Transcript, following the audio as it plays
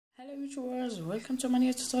Hello YouTubers, welcome to my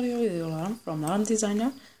new tutorial with Alarm from Alarm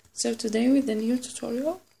Designer. So today with the new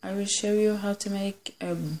tutorial I will show you how to make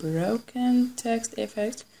a broken text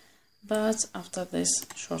effect, but after this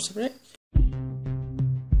short break.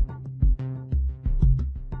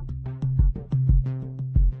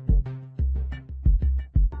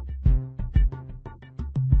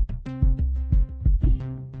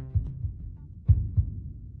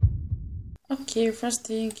 Okay, first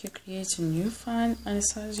thing, you create a new file any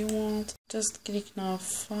size you want. Just click now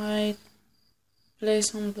File,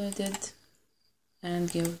 Place Embedded, and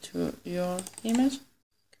go to your image.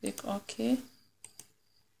 Click OK.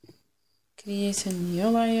 Create a new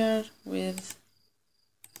layer with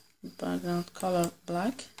background color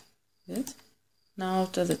black. Good. Now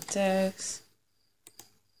to the text,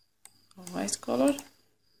 white color.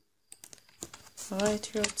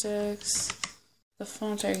 Write your text. The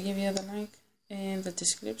font, I'll give you the link in the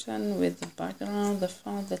description with the background, the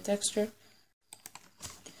font, the texture.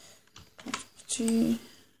 Hit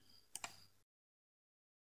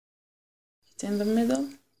in the middle.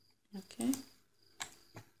 Okay.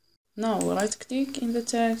 Now right click in the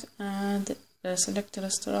text and select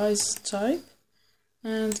rasterize type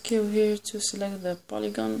and go here to select the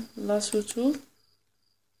polygon lasso tool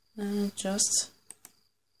and just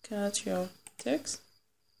cut your text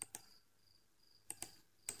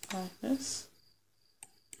like this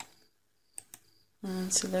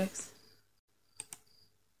and select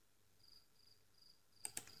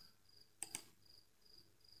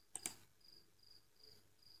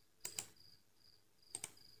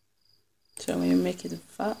so we make it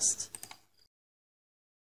fast.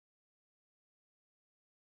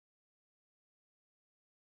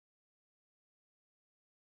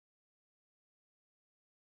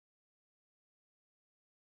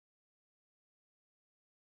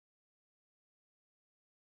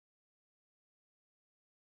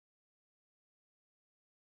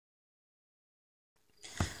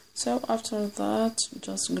 So after that,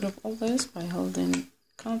 just group all this by holding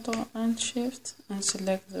Ctrl and Shift and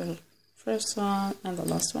select the first one and the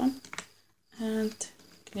last one and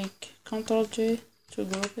click Ctrl J to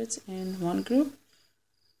group it in one group.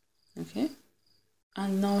 Okay,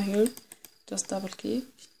 and now here just double click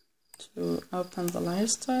to open the layer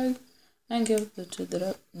style and go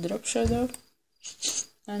to drop shadow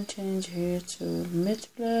and change here to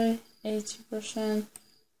multiply 80%.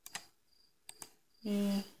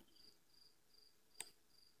 Here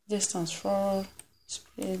distance 4,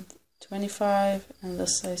 spread 25 and the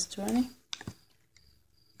size 20.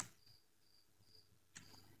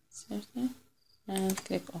 And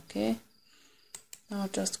click OK. Now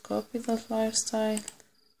just copy the flyer style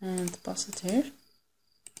and pass it here.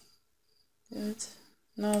 Good.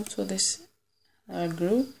 Now to this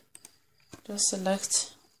group, just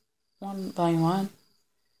select one by one,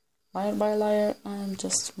 layer by layer, and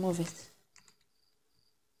just move it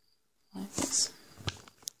like this.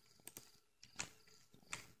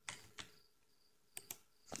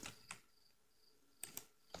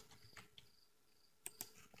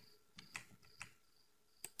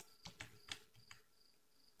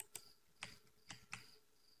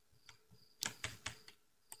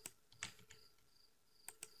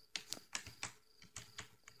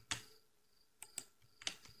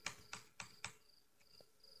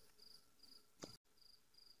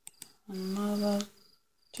 Another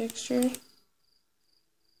texture,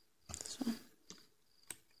 this one.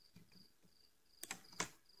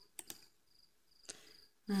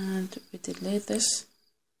 And we delete this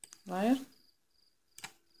layer.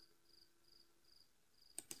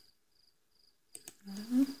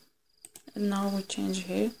 And now we change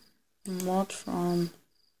here mode from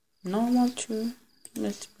normal to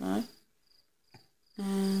multiply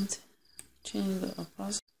and change the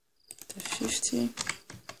opacity to 50.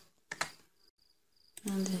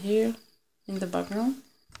 And here in the background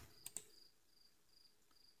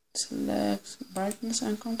select brightness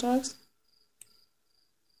and contrast,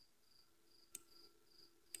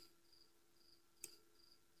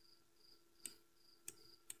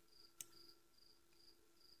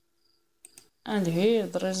 and here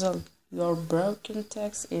the result, your broken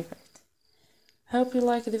text effect. Hope you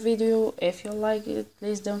like the video. If you like it,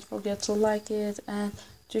 please don't forget to like it and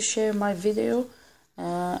to share my video.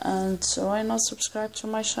 And why not subscribe to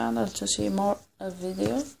my channel to see more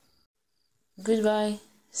videos. Goodbye,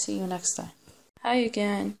 see you next time. Hi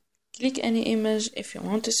again, click any image if you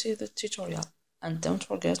want to see the tutorial and don't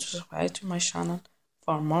forget to subscribe to my channel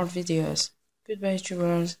for more videos. Goodbye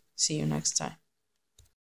viewers, see you next time.